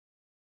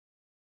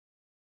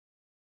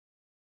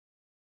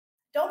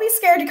Don't be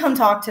scared to come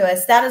talk to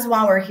us. That is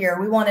why we're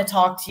here. We want to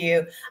talk to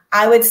you.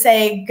 I would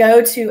say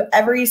go to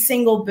every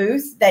single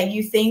booth that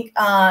you think,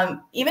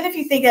 even if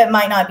you think it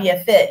might not be a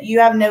fit,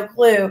 you have no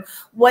clue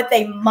what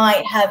they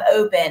might have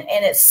open.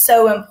 And it's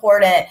so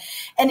important.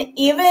 And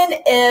even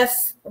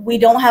if we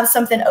don't have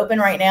something open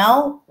right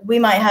now, we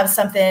might have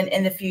something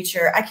in the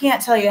future. I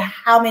can't tell you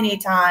how many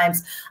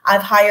times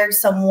I've hired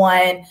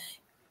someone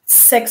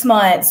 6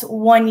 months,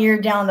 1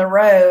 year down the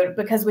road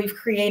because we've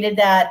created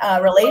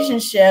that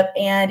relationship,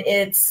 and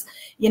it's,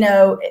 you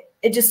know,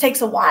 it just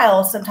takes a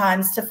while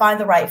sometimes to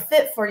find the right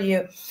fit for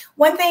you.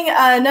 One thing,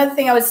 another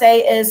thing I would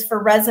say is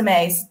for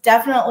resumes,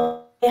 definitely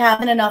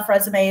having enough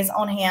resumes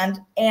on hand.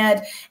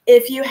 And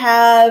if you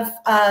have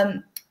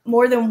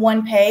more than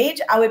one page,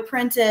 I would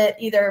print it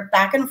either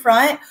back and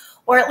front,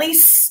 or at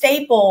least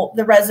staple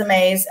the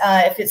resumes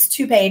if it's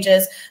 2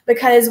 pages,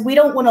 because we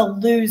don't want to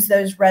lose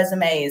those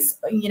resumes,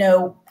 you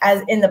know,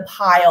 as in the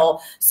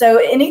pile. So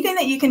anything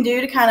that you can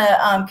do to kind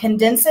of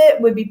condense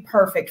it would be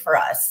perfect for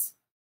us.